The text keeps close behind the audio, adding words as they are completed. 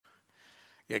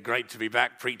Yeah, great to be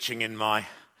back preaching in my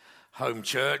home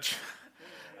church.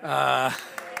 I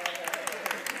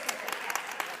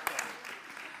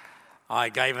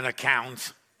gave an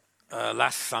account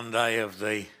last Sunday of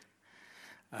the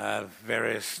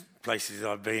various places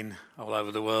I've been all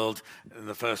over the world in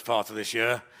the first part of this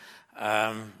year.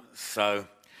 So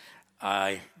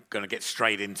I'm going to get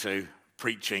straight into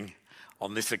preaching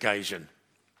on this occasion.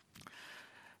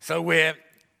 So we're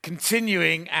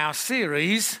continuing our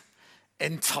series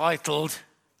entitled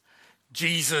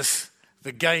Jesus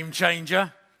the Game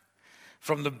Changer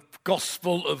from the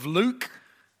Gospel of Luke.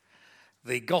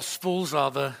 The Gospels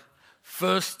are the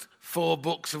first 4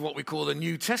 books of what we call the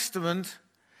New Testament,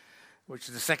 which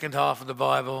is the second half of the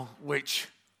Bible, which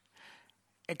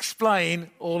explain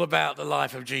all about the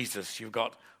life of Jesus. You've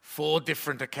got 4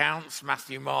 different accounts,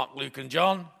 Matthew, Mark, Luke, and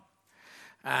John,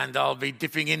 and I'll be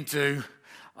dipping into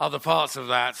other parts of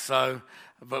that,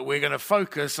 but we're going to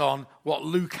focus on what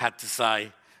Luke had to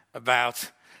say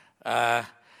about the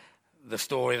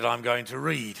story that I'm going to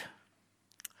read.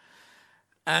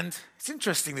 And it's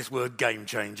interesting, this word game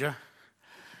changer,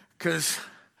 because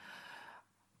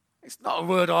it's not a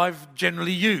word I've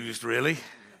generally used, really.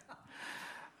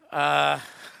 But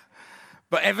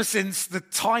ever since the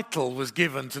title was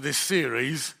given to this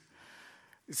series,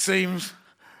 it seems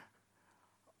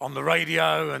on the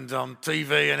radio and on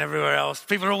TV and everywhere else,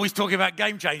 people are always talking about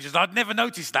game changers. I'd never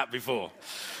noticed that before.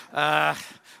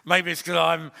 Maybe it's because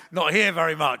I'm not here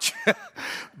very much.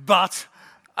 But,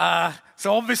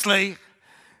 so obviously,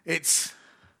 it's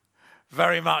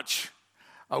very much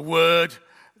a word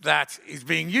that is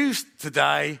being used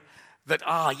today that,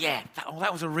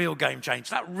 that was a real game change.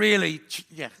 That really,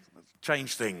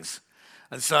 changed things.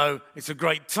 And so it's a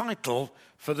great title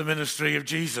for the ministry of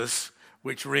Jesus,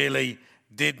 which really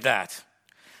did that.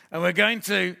 And we're going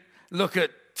to look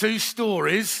at 2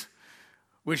 stories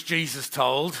which Jesus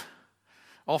told,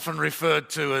 often referred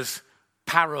to as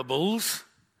parables.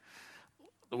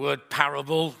 The word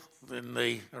parable in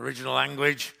the original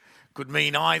language could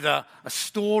mean either a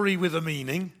story with a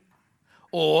meaning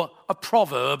or a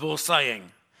proverb or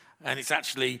saying. And it's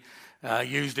actually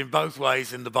used in both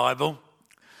ways in the Bible.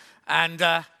 And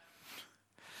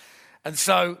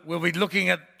so we'll be looking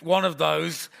at one of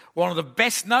those, one of the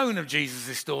best known of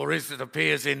Jesus' stories that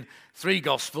appears in 3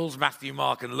 Gospels, Matthew,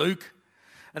 Mark, and Luke.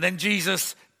 And then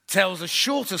Jesus tells a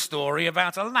shorter story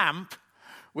about a lamp,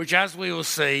 which, as we will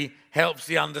see, helps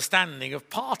the understanding of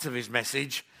part of his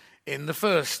message in the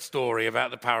first story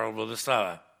about the parable of the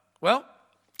sower. Well,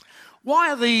 why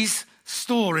are these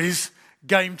stories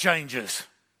game changers?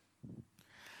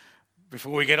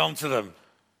 Before we get on to them,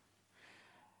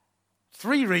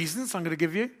 3 reasons I'm going to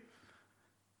give you.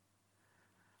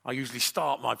 I usually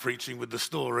start my preaching with the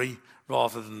story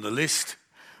rather than the list,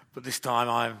 but this time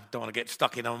I don't want to get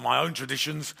stuck in on my own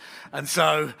traditions, and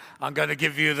so I'm going to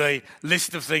give you the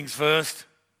list of things first.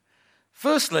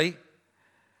 Firstly,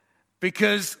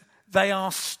 because they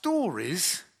are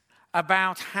stories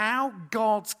about how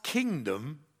God's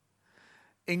kingdom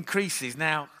increases.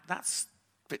 Now, that's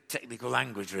a bit technical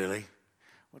language, really.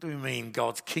 What do we mean,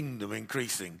 God's kingdom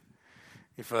increasing?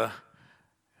 We're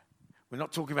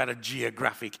not talking about a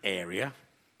geographic area.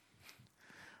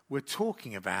 We're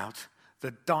talking about the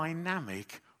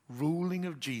dynamic ruling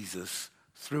of Jesus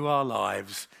through our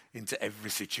lives into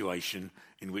every situation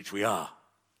in which we are.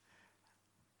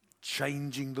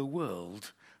 Changing the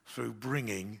world through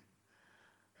bringing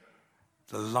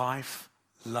the life,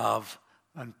 love,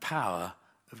 and power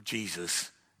of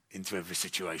Jesus into every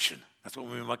situation. That's what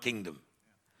we mean by kingdom.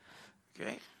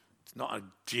 Okay? It's not a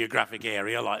geographic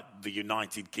area like the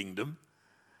United Kingdom.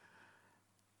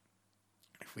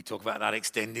 If we talk about that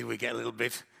extended, we get a little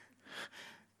bit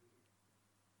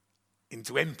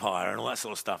into empire and all that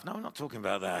sort of stuff. No, we're not talking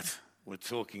about that. We're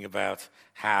talking about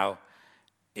how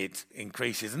it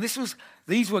increases. And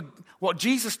these were what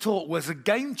Jesus taught was a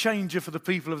game changer for the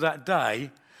people of that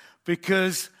day,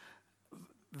 because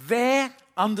their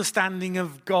understanding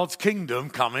of God's kingdom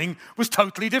coming was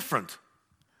totally different.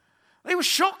 They were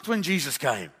shocked when Jesus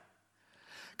came,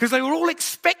 because they were all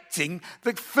expecting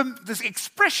that this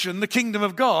expression, the kingdom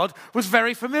of God, was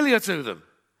very familiar to them.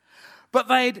 But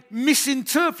they'd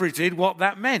misinterpreted what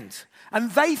that meant.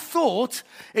 And they thought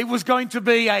it was going to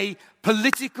be a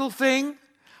political thing,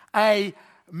 a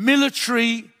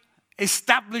military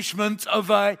establishment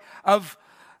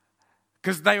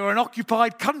because they were an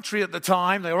occupied country at the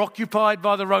time. They were occupied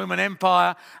by the Roman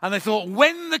Empire. And they thought,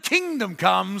 when the kingdom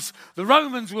comes, the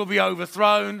Romans will be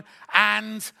overthrown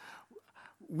and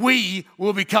we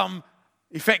will become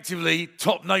effectively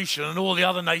top nation and all the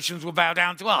other nations will bow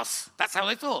down to us. That's how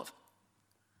they thought.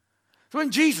 So when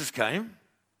Jesus came,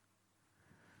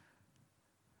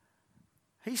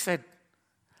 he said,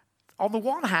 on the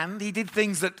one hand, he did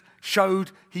things that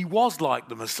showed he was like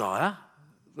the Messiah,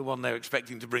 the one they were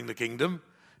expecting to bring the kingdom.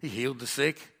 He healed the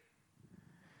sick.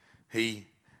 He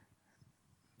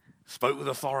spoke with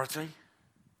authority.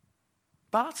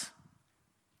 But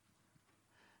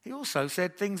he also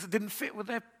said things that didn't fit with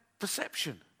their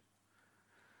perception.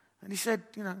 And he said,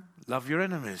 love your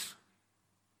enemies.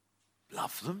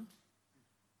 Love them?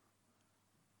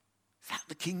 Is that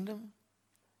the kingdom?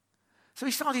 So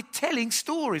he started telling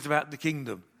stories about the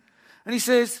kingdom. And he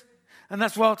says,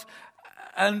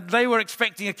 and they were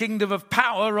expecting a kingdom of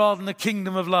power rather than a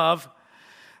kingdom of love.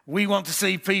 We want to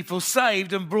see people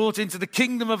saved and brought into the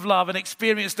kingdom of love and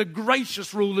experience the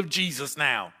gracious rule of Jesus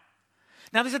now.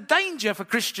 Now, there's a danger for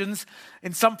Christians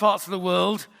in some parts of the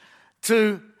world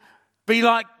to be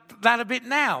like that a bit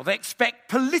now. They expect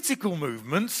political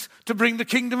movements to bring the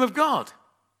kingdom of God.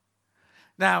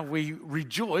 Now, we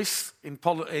rejoice in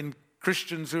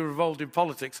Christians who are involved in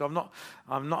politics. I'm not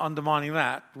undermining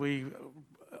that. We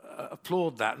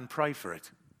applaud that and pray for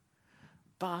it.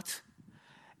 But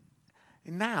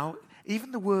now,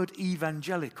 even the word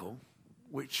evangelical,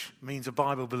 which means a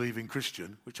Bible-believing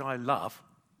Christian, which I love,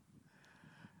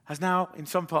 has now, in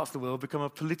some parts of the world, become a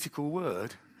political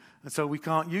word. And so we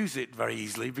can't use it very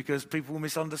easily because people will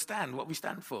misunderstand what we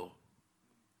stand for.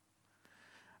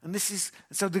 And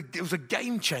it was a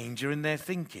game changer in their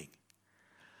thinking.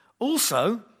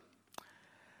 Also,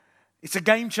 it's a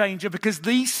game changer because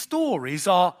these stories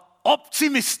are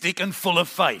optimistic and full of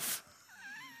faith.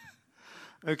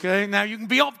 Okay, now you can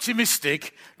be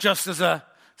optimistic just as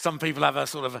some people have a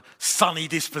sort of a sunny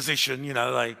disposition,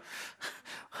 they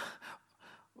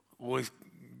always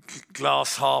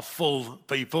glass half full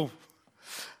people.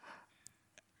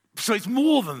 So it's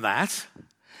more than that.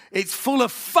 It's full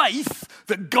of faith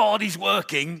that God is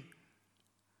working,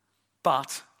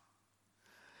 but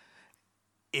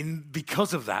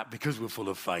because of that, because we're full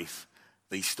of faith,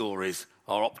 these stories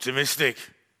are optimistic.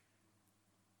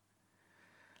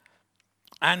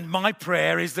 And my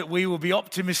prayer is that we will be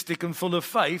optimistic and full of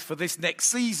faith for this next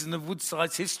season of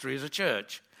Woodside's history as a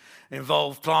church,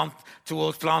 involved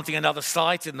towards planting another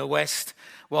site in the west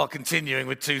while continuing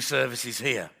with 2 services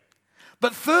here.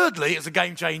 But thirdly, it's a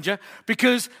game changer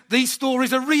because these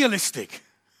stories are realistic.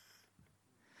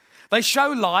 They show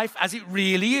life as it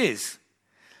really is.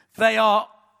 They are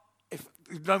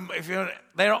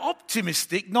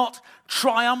optimistic, not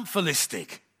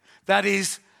triumphalistic. That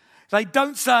is, they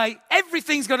don't say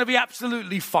everything's going to be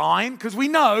absolutely fine, because we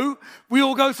know we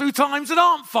all go through times that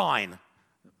aren't fine.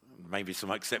 Maybe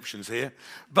some exceptions here,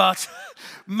 but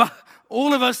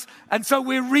all of us, and so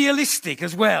we're realistic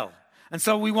as well. And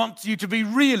so we want you to be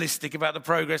realistic about the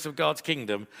progress of God's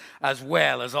kingdom as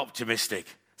well as optimistic.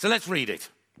 So let's read it.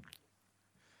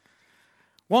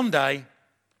 One day,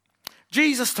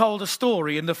 Jesus told a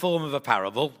story in the form of a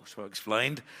parable, so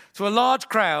explained, to a large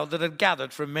crowd that had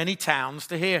gathered from many towns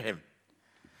to hear him.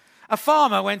 A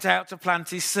farmer went out to plant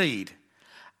his seed.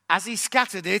 As he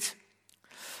scattered it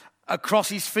across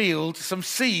his field, some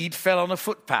seed fell on a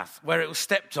footpath where it was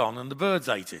stepped on and the birds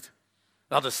ate it.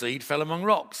 Other seed fell among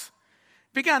rocks.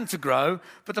 It began to grow,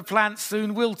 but the plant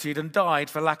soon wilted and died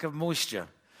for lack of moisture.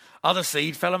 Other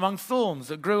seed fell among thorns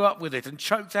that grew up with it and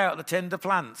choked out the tender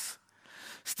plants.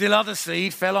 Still other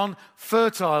seed fell on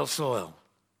fertile soil.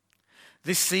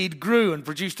 This seed grew and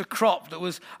produced a crop that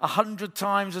was 100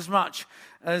 times as much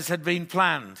as had been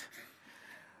planned.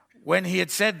 When he had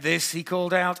said this, he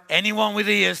called out, "Anyone with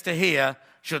ears to hear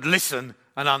should listen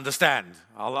and understand."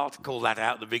 I'll like to call that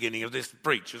out at the beginning of this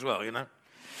preach as well,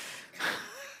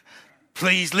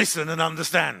 Please listen and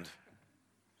understand.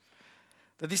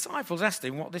 The disciples asked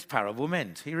him what this parable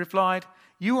meant. He replied,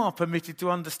 "You are permitted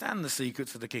to understand the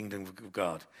secrets of the kingdom of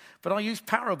God, but I use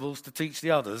parables to teach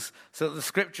the others so that the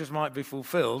scriptures might be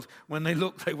fulfilled. When they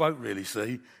look, they won't really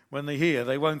see. When they hear,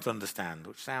 they won't understand,"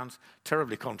 which sounds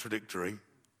terribly contradictory.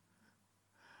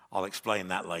 I'll explain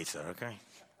that later, okay?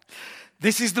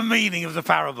 This is the meaning of the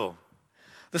parable.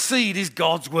 The seed is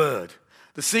God's word.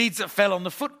 The seeds that fell on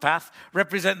the footpath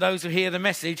represent those who hear the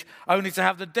message, only to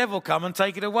have the devil come and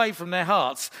take it away from their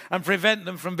hearts and prevent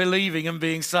them from believing and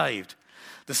being saved.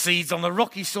 The seeds on the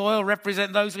rocky soil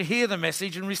represent those who hear the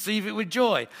message and receive it with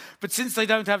joy. But since they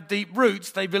don't have deep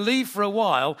roots, they believe for a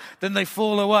while, then they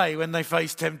fall away when they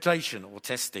face temptation or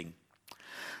testing.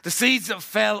 The seeds that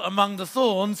fell among the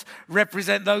thorns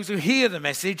represent those who hear the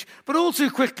message, but all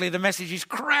too quickly the message is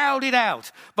crowded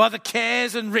out by the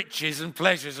cares and riches and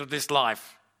pleasures of this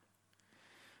life.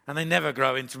 And they never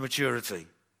grow into maturity.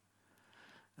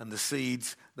 And the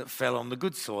seeds that fell on the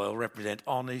good soil represent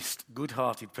honest,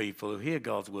 good-hearted people who hear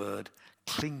God's word,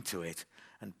 cling to it,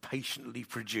 and patiently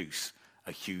produce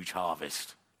a huge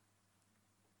harvest.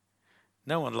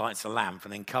 No one lights a lamp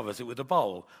and then covers it with a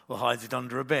bowl or hides it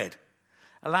under a bed.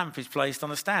 A lamp is placed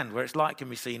on a stand where its light can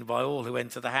be seen by all who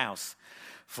enter the house.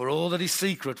 For all that is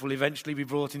secret will eventually be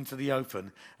brought into the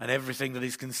open, and everything that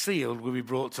is concealed will be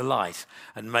brought to light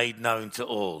and made known to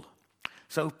all.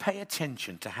 So pay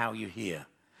attention to how you hear.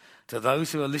 To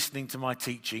those who are listening to my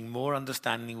teaching, more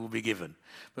understanding will be given.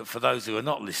 But for those who are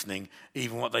not listening,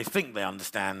 even what they think they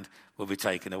understand will be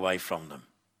taken away from them.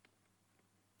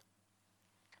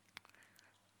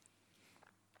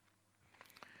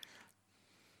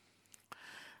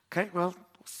 Okay, well,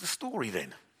 what's the story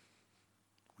then?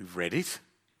 We've read it.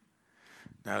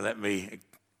 Now let me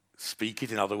speak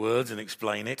it in other words and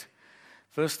explain it.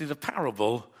 Firstly, the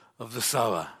parable of the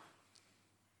sower.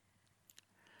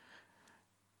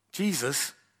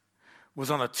 Jesus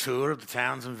was on a tour of the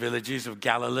towns and villages of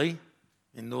Galilee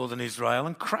in northern Israel,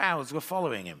 and crowds were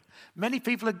following him. Many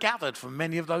people had gathered from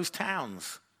many of those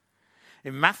towns.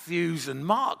 In Matthew's and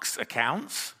Mark's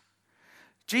accounts,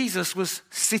 Jesus was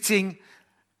sitting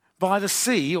by the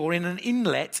sea or in an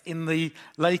inlet in the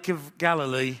Lake of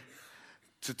Galilee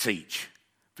to teach,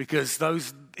 because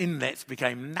those inlets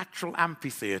became natural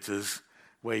amphitheatres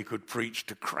where you could preach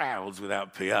to crowds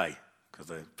without PA, because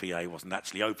the PA wasn't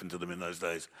actually open to them in those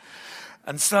days.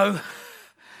 And so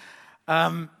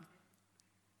and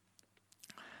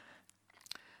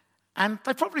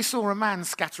they probably saw a man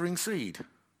scattering seed.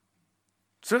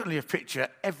 Certainly a picture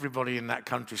everybody in that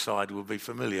countryside will be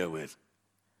familiar with.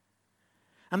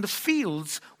 And the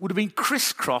fields would have been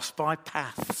crisscrossed by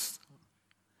paths.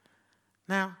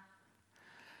 Now,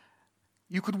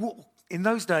 you could walk, in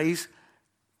those days,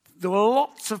 there were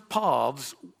lots of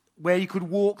paths where you could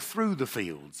walk through the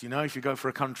fields. You know, if you go for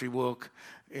a country walk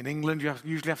in England, you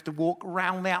usually have to walk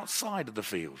around the outside of the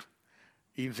field.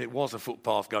 Even if it was a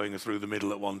footpath going through the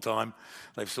middle at one time,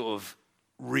 they've sort of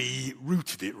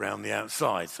rerouted it round the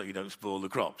outside so you don't spoil the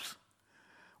crops.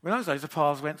 Well, in those days, the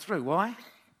paths went through. Why?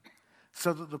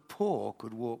 So that the poor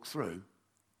could walk through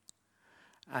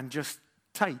and just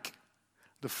take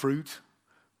the fruit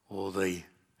or the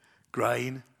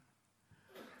grain,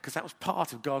 because that was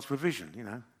part of God's provision, you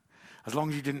know. As long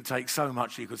as you didn't take so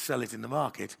much you could sell it in the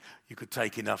market, you could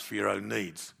take enough for your own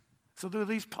needs. So there were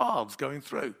these paths going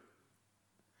through.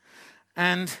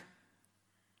 And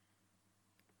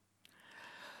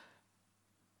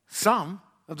some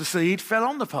of the seed fell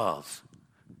on the paths,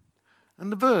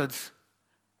 and the birds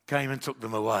came and took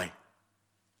them away.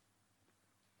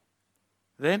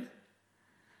 Then,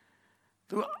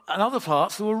 in other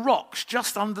parts, there were rocks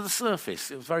just under the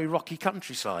surface. It was very rocky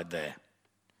countryside there.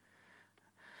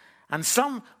 And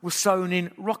some were sown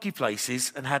in rocky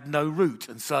places and had no root.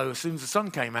 And so as soon as the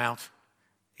sun came out,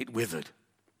 it withered.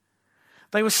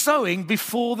 They were sowing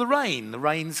before the rain. The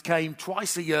rains came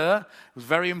twice a year. It was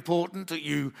very important that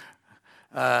you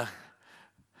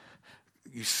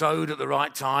sowed at the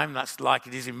right time. That's like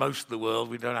it is in most of the world.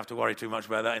 We don't have to worry too much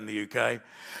about that in the UK.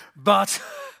 But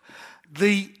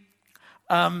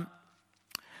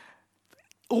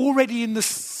already in the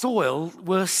soil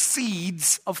were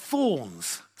seeds of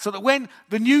thorns, so that when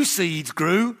the new seeds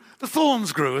grew, the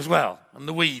thorns grew as well, and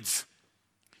the weeds,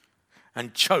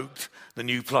 and choked the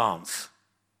new plants.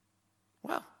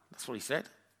 Well, that's what he said.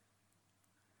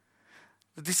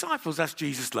 The disciples asked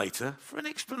Jesus later for an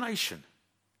explanation.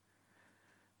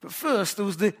 But first, there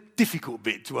was the difficult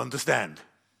bit to understand.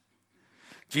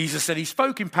 Jesus said he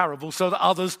spoke in parables so that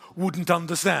others wouldn't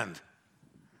understand.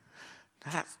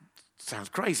 Now, that sounds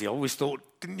crazy. I always thought,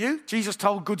 didn't you? Jesus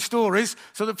told good stories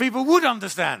so that people would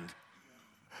understand.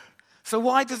 So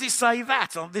why does it say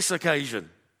that on this occasion?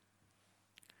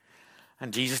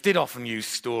 And Jesus did often use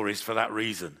stories for that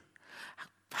reason.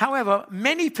 However,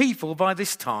 many people by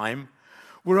this time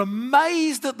were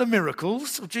amazed at the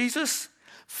miracles of Jesus,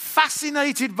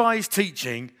 fascinated by his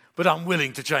teaching, but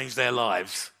unwilling to change their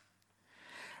lives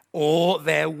or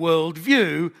their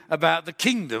worldview about the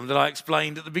kingdom that I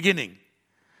explained at the beginning.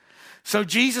 So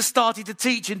Jesus started to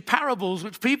teach in parables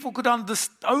which people could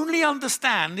only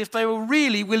understand if they were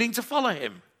really willing to follow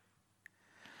him.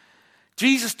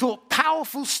 Jesus taught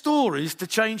powerful stories to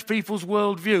change people's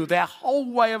worldview, their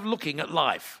whole way of looking at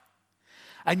life.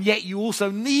 And yet you also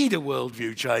need a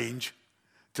worldview change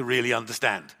to really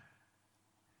understand.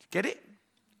 Get it?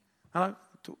 Hello?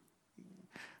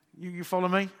 You follow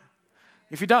me?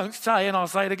 If you don't, say and I'll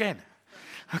say it again.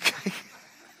 Okay?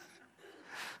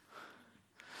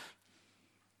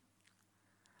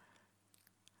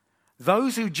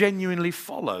 Those who genuinely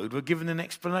followed were given an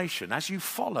explanation. As you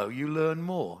follow, you learn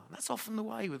more. That's often the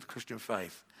way with Christian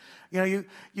faith. You know,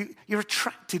 you're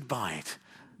attracted by it.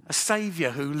 A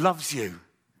saviour who loves you,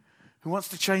 who wants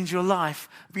to change your life,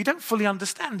 but you don't fully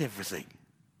understand everything.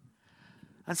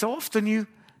 And so often you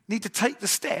need to take the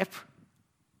step,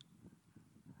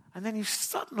 and then you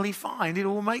suddenly find it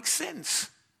all makes sense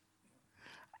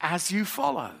as you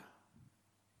follow.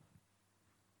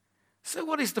 So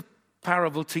what is the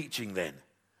parable teaching then?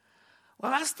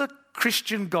 Well, as the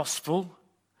Christian gospel,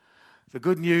 the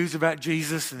good news about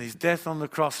Jesus and his death on the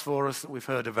cross for us that we've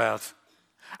heard about,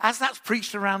 as that's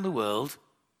preached around the world,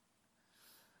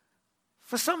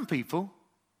 for some people,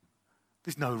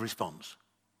 there's no response.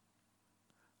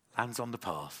 Lands on the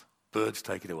path, birds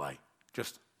take it away.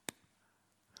 Just,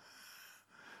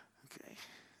 okay.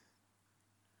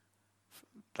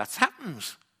 That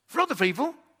happens. For other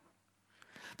people,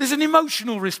 there's an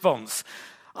emotional response.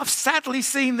 I've sadly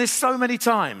seen this so many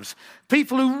times.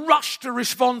 People who rush to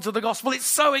respond to the gospel. It's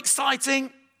so exciting.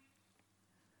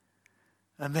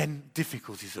 And then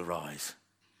difficulties arise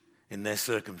in their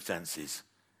circumstances,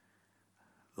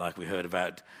 like we heard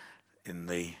about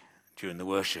during the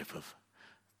worship of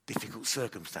difficult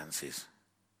circumstances.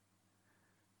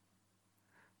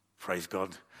 Praise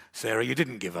God, Sarah, you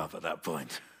didn't give up at that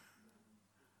point.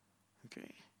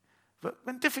 Okay. But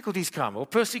when difficulties come, or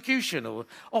persecution, or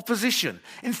opposition,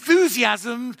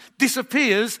 enthusiasm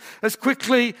disappears as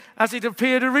quickly as it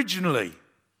appeared originally.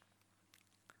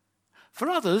 For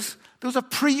others, there was a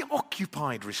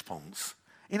preoccupied response.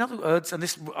 In other words, and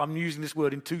I'm using this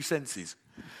word in two senses,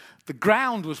 the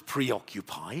ground was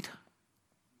preoccupied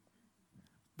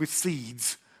with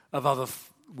seeds of other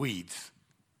weeds.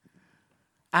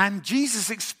 And Jesus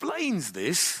explains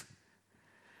this,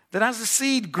 that as the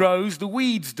seed grows, the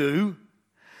weeds do.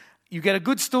 You get a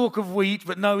good stalk of wheat,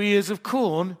 but no ears of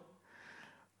corn.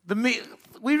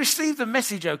 We receive the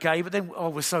message okay, but then,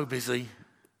 we're so busy,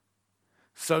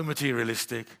 so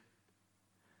materialistic,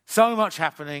 so much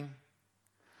happening,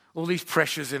 all these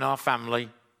pressures in our family.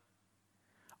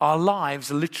 Our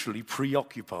lives are literally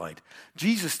preoccupied.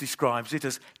 Jesus describes it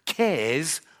as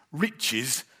cares,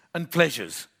 riches, and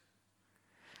pleasures.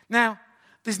 Now,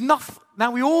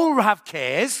 we all have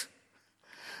cares.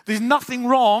 There's nothing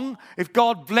wrong if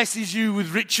God blesses you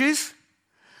with riches.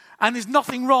 And there's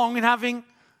nothing wrong in having a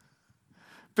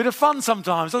bit of fun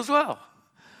sometimes as well.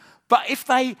 But if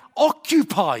they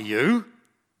occupy you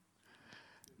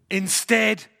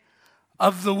instead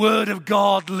of the Word of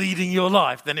God leading your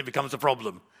life, then it becomes a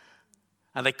problem.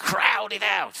 And they crowd it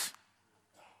out.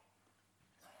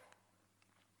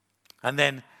 And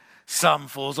then some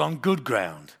falls on good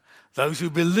ground. Those who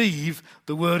believe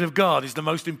the Word of God is the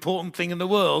most important thing in the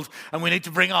world, and we need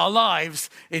to bring our lives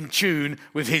in tune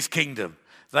with His kingdom.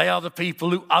 They are the people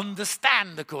who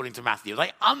understand, according to Matthew.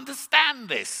 They understand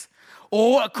this.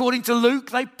 Or, according to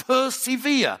Luke, they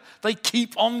persevere. They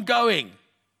keep on going.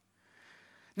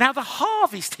 Now, the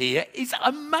harvest here is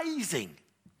amazing.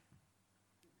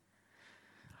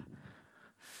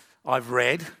 I've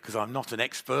read, because I'm not an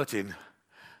expert in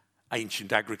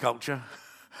ancient agriculture,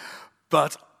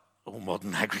 or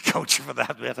modern agriculture for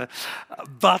that matter,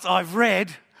 but I've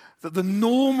read that the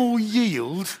normal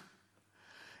yield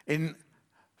in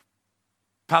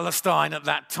Palestine at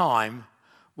that time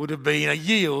would have been a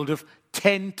yield of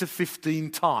 10 to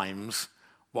 15 times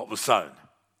what was sown.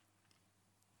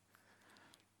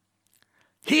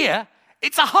 Here,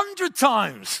 it's 100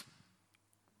 times.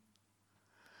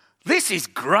 This is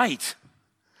great.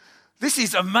 This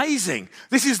is amazing.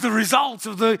 This is the result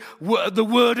of the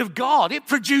Word of God. It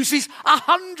produces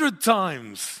 100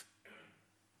 times.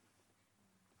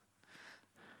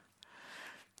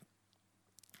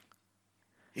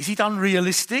 Is it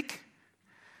unrealistic?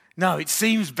 No, it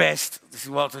seems best, this is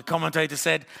what the commentator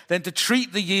said, then to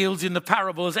treat the yields in the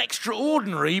parable as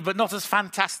extraordinary but not as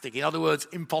fantastic. In other words,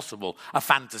 impossible, a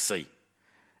fantasy.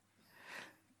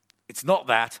 It's not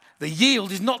that. The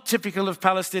yield is not typical of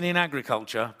Palestinian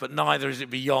agriculture, but neither is it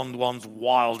beyond one's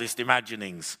wildest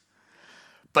imaginings.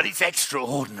 But it's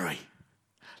extraordinary.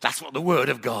 That's what the Word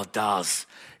of God does.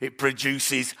 It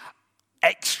produces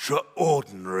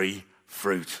extraordinary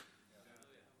fruit.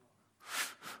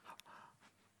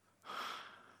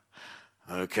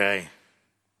 Okay.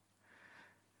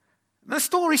 The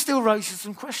story still raises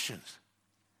some questions.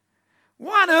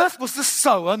 Why on earth was the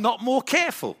sower not more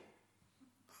careful?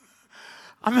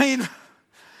 I mean,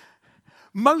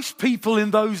 most people in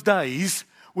those days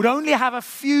would only have a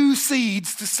few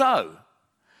seeds to sow.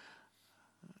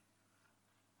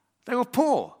 They were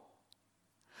poor.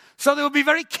 So they would be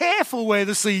very careful where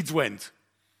the seeds went.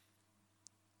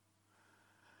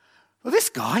 Well, this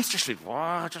guy's just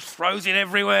throws it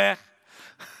everywhere.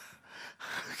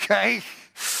 Okay.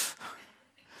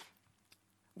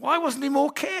 Why wasn't he more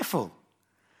careful?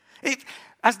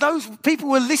 as those people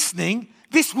were listening,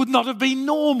 this would not have been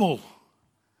normal.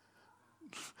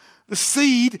 The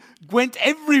seed went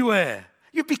everywhere.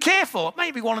 You'd be careful.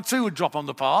 Maybe one or two would drop on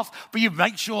the path, but you'd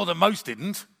make sure that most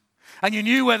didn't. And you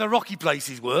knew where the rocky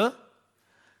places were.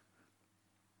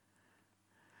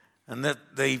 And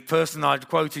that the person I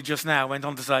quoted just now went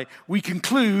on to say, we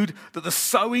conclude that the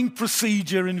sowing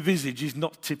procedure envisaged is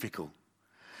not typical.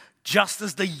 Just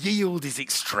as the yield is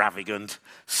extravagant,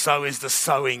 so is the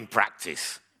sowing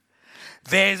practice.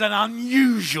 There's an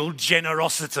unusual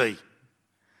generosity,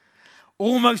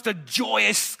 almost a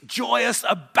joyous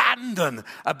abandon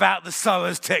about the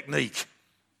sower's technique.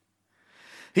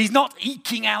 He's not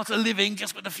eking out a living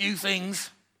just with a few things,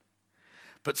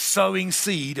 but sowing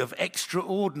seed of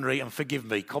extraordinary, and forgive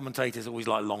me, commentators always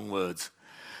like long words,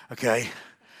 okay?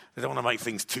 They don't want to make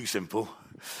things too simple.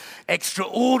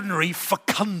 Extraordinary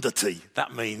fecundity,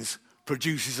 that means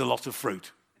produces a lot of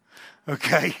fruit,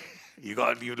 okay? You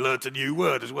learned a new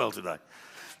word as well today.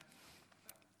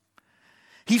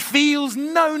 He feels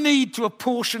no need to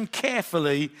apportion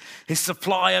carefully his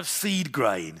supply of seed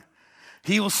grain.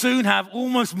 He will soon have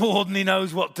almost more than he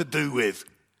knows what to do with.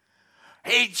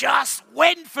 He just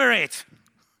went for it.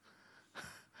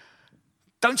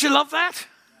 Don't you love that?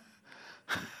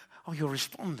 Oh, you're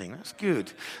responding. That's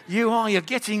good. You are. You're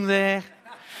getting there.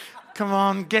 Come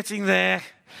on, getting there.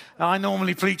 I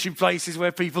normally preach in places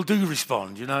where people do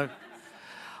respond, you know.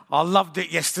 I loved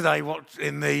it yesterday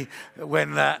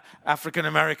when that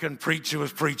African-American preacher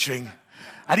was preaching.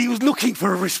 And he was looking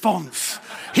for a response.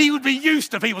 He would be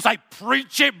used to people say,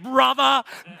 preach it, brother.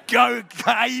 Go,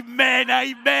 amen,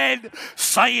 amen.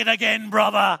 Say it again,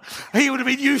 brother. He would have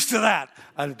been used to that.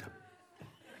 And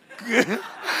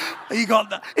he got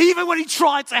that. Even when he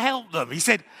tried to help them, he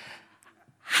said,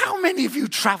 how many of you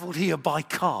travelled here by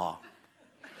car?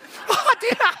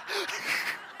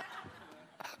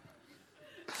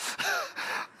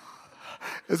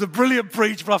 It was a brilliant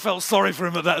preach, but I felt sorry for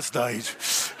him at that stage.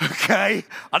 Okay?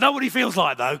 I know what he feels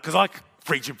like, though, because I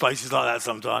preach in places like that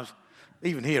sometimes,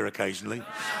 even here occasionally.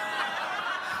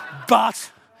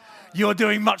 But you're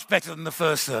doing much better than the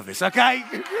first service, okay?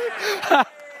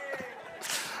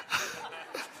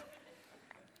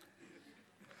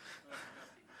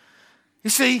 You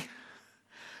see,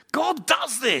 God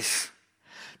does this.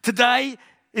 Today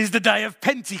is the day of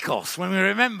Pentecost, when we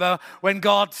remember when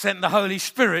God sent the Holy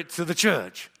Spirit to the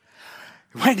church.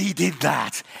 When he did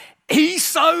that, he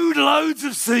sowed loads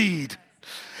of seed.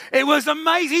 It was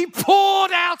amazing. He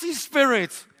poured out his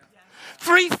Spirit.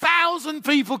 3,000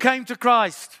 people came to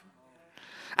Christ.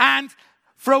 And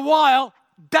for a while,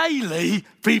 daily,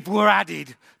 people were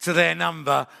added to their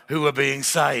number who were being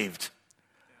saved.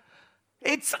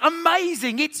 It's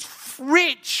amazing. It's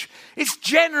rich. It's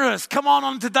generous. Come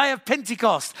on the day of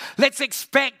Pentecost. Let's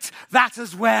expect that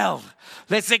as well.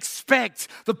 Let's expect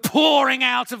the pouring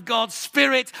out of God's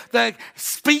Spirit, the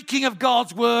speaking of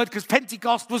God's word, because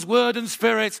Pentecost was word and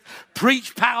spirit,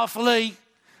 preached powerfully.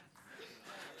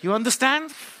 You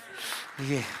understand?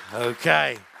 Yeah.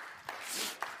 Okay.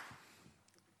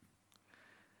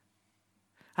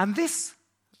 And this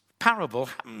parable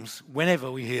happens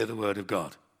whenever we hear the word of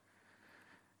God.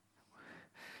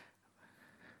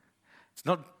 It's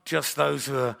not just those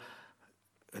who are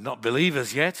not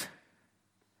believers yet.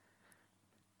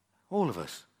 All of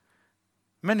us.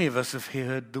 Many of us have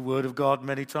heard the word of God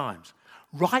many times.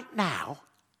 Right now,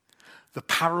 the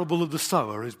parable of the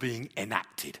sower is being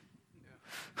enacted.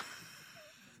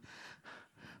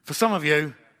 For some of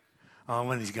you,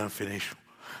 when is he going to finish?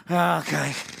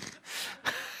 Okay.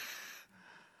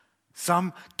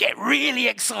 Some get really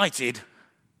excited,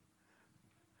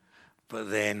 but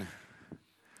then,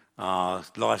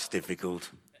 life's difficult.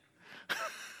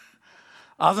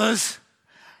 Others,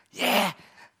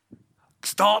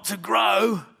 start to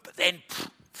grow, but then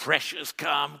pressures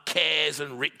come, cares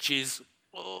and riches,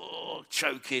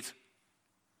 choke it.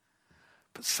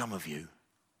 But some of you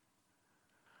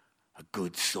are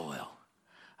good soil,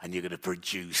 and you're going to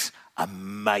produce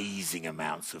amazing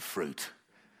amounts of fruit.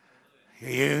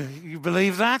 You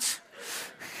believe that?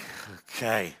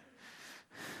 Okay.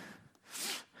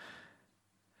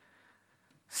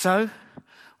 So,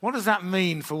 what does that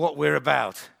mean for what we're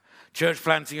about? Church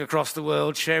planting across the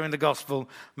world, sharing the gospel,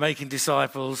 making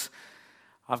disciples.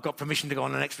 I've got permission to go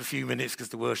on an extra few minutes because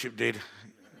the worship did,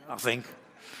 I think.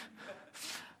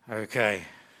 Okay.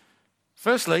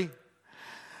 Firstly,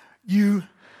 you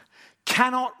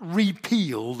cannot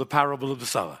repeal the parable of the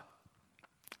sower.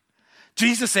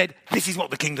 Jesus said, this is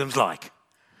what the kingdom's like.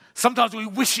 Sometimes we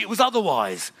wish it was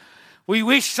otherwise. We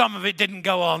wish some of it didn't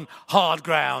go on hard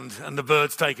ground and the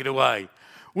birds take it away.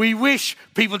 We wish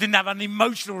people didn't have an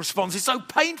emotional response. It's so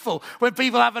painful when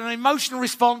people have an emotional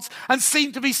response and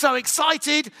seem to be so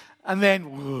excited and then,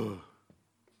 whoa.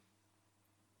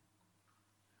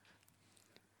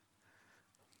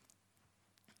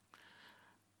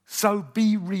 So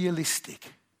be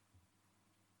realistic.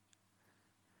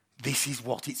 This is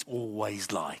what it's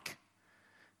always like.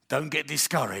 Don't get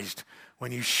discouraged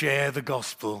when you share the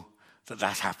gospel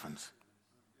that happens.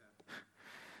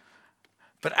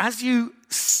 But as you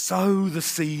sow the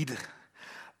seed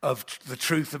of the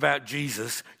truth about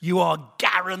Jesus, you are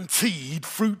guaranteed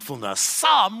fruitfulness.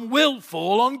 Some will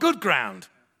fall on good ground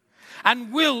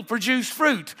and will produce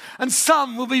fruit, and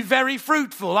some will be very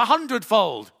fruitful,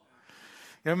 100-fold.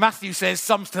 Matthew says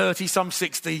some 30, some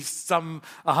 60, some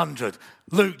 100.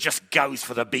 Luke just goes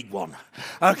for the big one.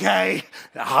 Okay,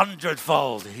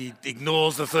 100-fold. He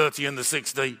ignores the 30 and the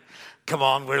 60. Come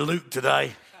on, we're Luke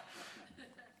today.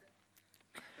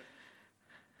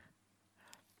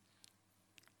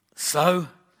 So,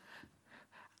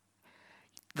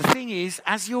 the thing is,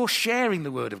 as you're sharing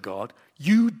the word of God,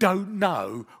 you don't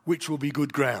know which will be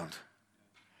good ground.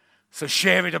 So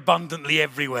share it abundantly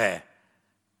everywhere.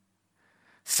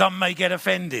 Some may get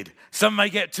offended. Some may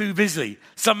get too busy.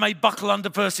 Some may buckle under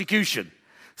persecution.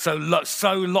 So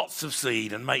sow lots of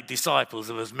seed and make disciples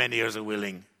of as many as are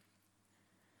willing.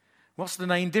 What's the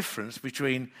main difference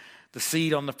between the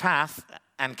seed on the path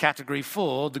and category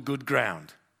 4, the good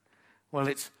ground? Well,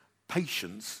 it's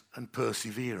patience and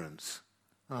perseverance.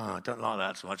 Oh, I don't like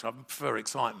that so much. I prefer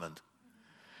excitement.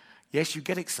 Yes, you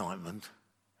get excitement,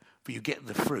 but you get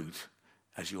the fruit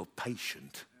as you're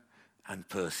patient and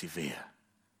persevere.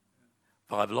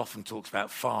 The Bible often talks about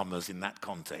farmers in that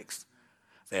context.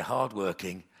 They're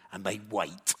hardworking and they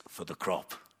wait for the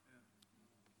crop.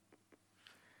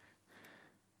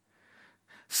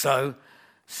 So,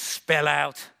 spell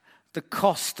out the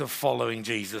cost of following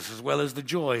Jesus as well as the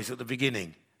joys at the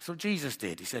beginning. That's what Jesus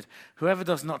did. He said, whoever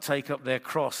does not take up their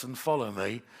cross and follow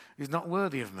me is not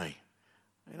worthy of me.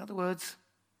 In other words,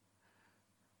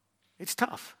 it's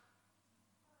tough.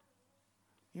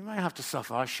 You may have to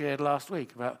suffer. I shared last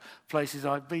week about places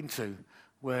I've been to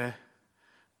where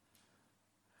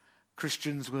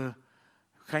Christians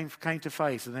came to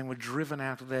faith and then were driven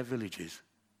out of their villages,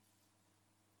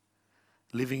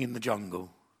 living in the jungle.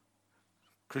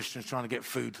 Christians trying to get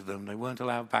food to them. They weren't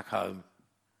allowed back home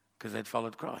because they'd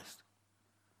followed Christ.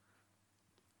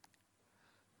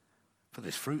 But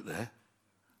there's fruit there.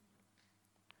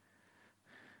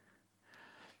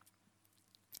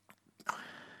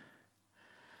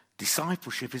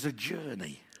 Discipleship is a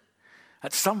journey.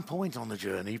 At some point on the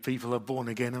journey, people are born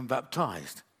again and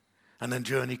baptized. And then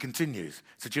journey continues.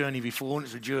 It's a journey before and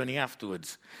it's a journey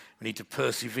afterwards. We need to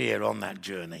persevere on that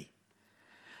journey.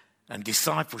 And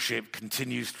discipleship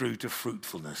continues through to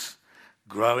fruitfulness,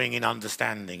 growing in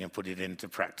understanding and put it into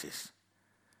practice.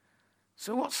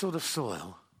 So what sort of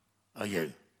soil are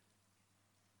you?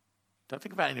 Don't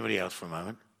think about anybody else for a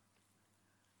moment.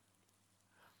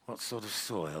 What sort of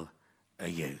soil are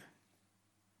you?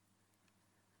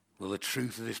 Will the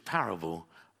truth of this parable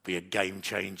be a game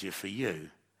changer for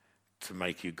you to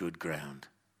make you good ground?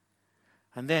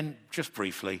 And then, just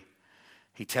briefly,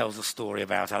 he tells a story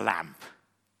about a lamp.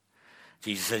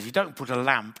 Jesus says, you don't put a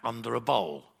lamp under a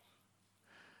bowl.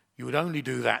 You would only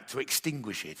do that to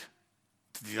extinguish it,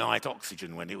 to deny it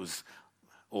oxygen when it was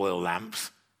oil lamps.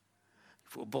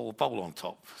 You put a bowl on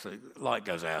top so the light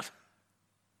goes out.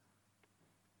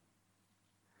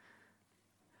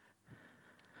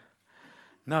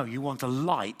 No, you want a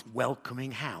light,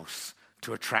 welcoming house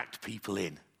to attract people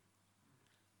in.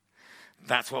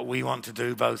 That's what we want to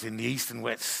do both in the east and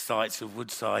west sites of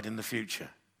Woodside in the future.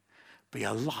 Be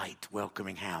a light,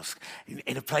 welcoming house.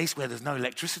 In a place where there's no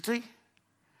electricity,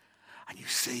 and you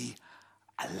see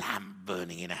a lamp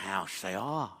burning in a house, you say,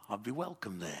 I'd be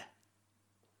welcome there.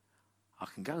 I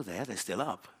can go there, they're still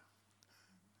up.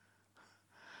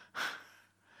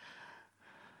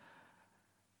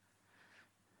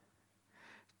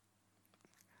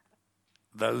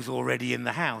 Those already in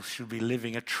the house should be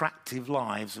living attractive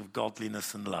lives of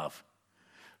godliness and love,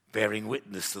 bearing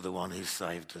witness to the one who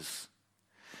saved us.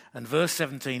 And verse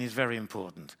 17 is very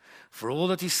important. For all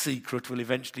that is secret will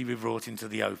eventually be brought into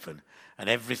the open, and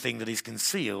everything that is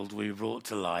concealed will be brought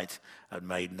to light and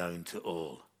made known to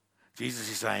all. Jesus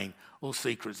is saying all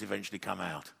secrets eventually come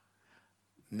out.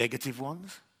 Negative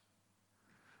ones?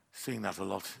 Seeing that a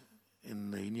lot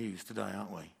in the news today,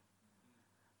 aren't we?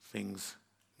 Things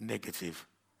negative,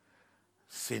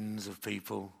 sins of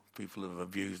people who have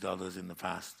abused others in the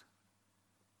past,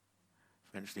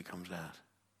 eventually comes out.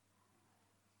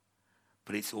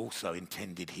 But it's also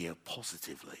intended here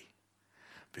positively,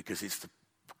 because it's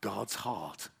God's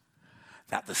heart,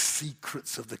 that the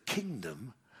secrets of the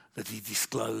kingdom that he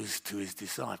disclosed to his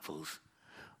disciples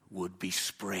would be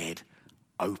spread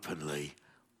openly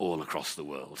all across the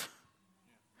world.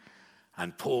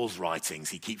 And Paul's writings,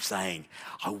 he keeps saying,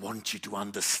 I want you to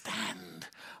understand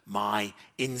my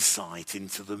insight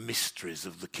into the mysteries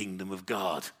of the kingdom of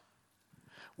God,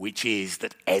 which is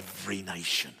that every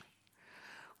nation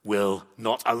will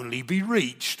not only be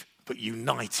reached, but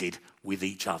united with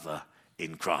each other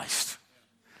in Christ.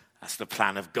 That's the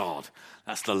plan of God.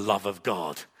 That's the love of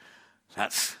God.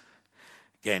 That's,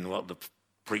 again, what the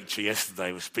preacher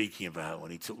yesterday was speaking about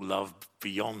when he took love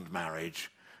beyond marriage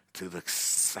to the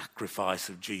sacrifice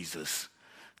of Jesus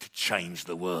to change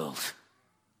the world.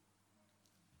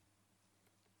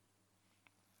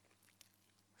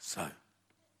 So,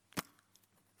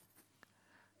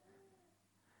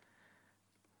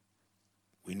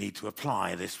 we need to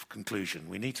apply this conclusion.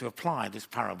 We need to apply this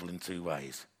parable in two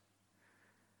ways.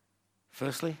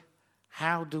 Firstly,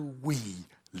 how do we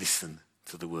listen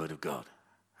to the word of God?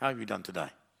 How have you done today?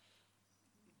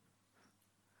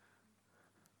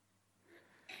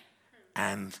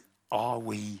 And are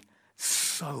we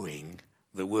sowing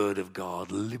the word of God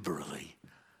liberally?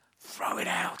 Throw it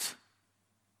out.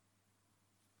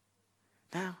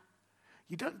 Now,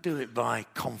 you don't do it by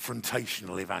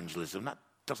confrontational evangelism. That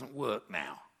doesn't work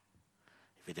now,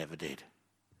 if it ever did.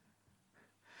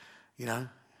 You know,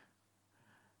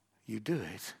 you do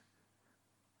it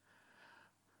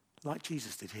like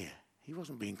Jesus did here. He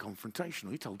wasn't being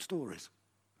confrontational. He told stories.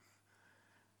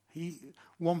 He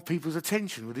won people's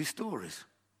attention with his stories.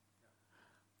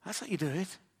 That's how you do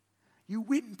it. You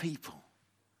win people.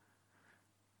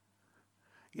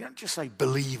 You don't just say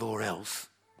believe or else.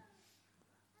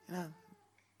 You know,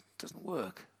 it doesn't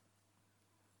work.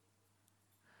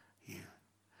 You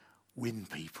win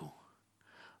people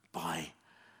by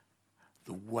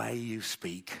the way you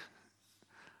speak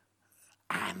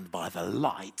and by the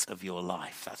light of your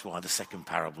life. That's why the second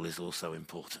parable is also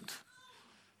important.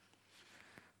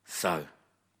 So,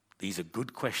 these are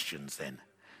good questions then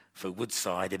for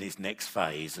Woodside in its next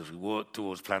phase as we work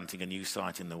towards planting a new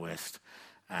site in the west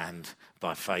and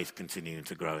by faith continuing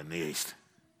to grow in the east.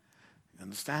 You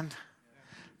understand?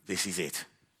 This is it.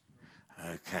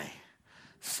 Okay.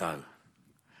 So,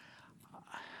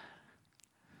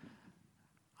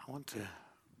 I want to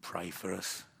pray for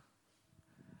us.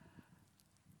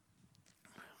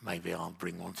 Maybe I'll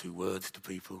bring 1 or 2 words to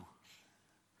people.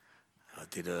 I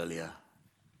did earlier.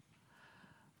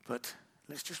 But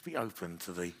let's just be open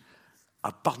to the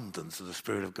abundance of the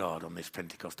Spirit of God on this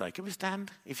Pentecost day. Can we stand?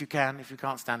 If you can. If you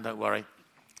can't stand, don't worry.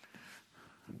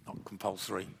 Not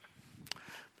compulsory.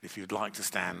 But if you'd like to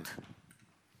stand.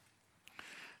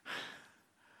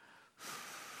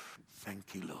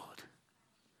 Thank you, Lord.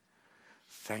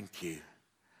 Thank you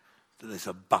that there's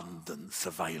abundance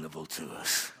available to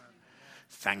us.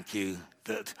 Thank you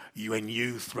that when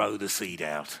you throw the seed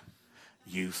out,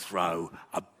 you throw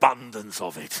abundance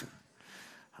of it.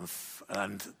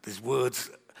 And there's words,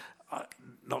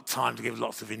 not time to give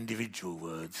lots of individual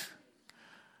words,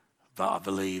 but I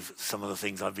believe some of the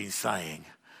things I've been saying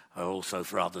are also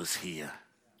for others here.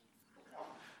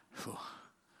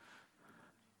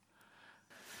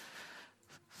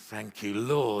 Thank you,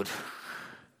 Lord.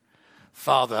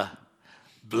 Father,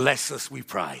 bless us, we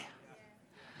pray.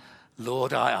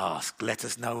 Lord, I ask, let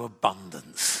us know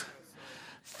abundance.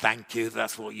 Thank you,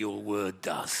 that's what your word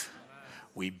does.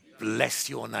 We bless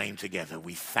your name together.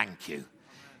 We thank you.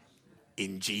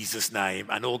 In Jesus' name.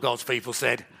 And all God's people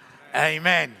said,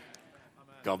 Amen.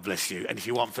 God bless you. And if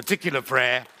you want particular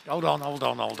prayer, hold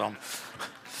on.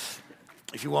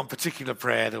 If you want particular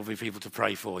prayer, there'll be people to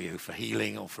pray for you for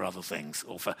healing or for other things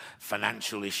or for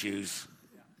financial issues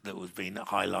that was being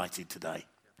highlighted today.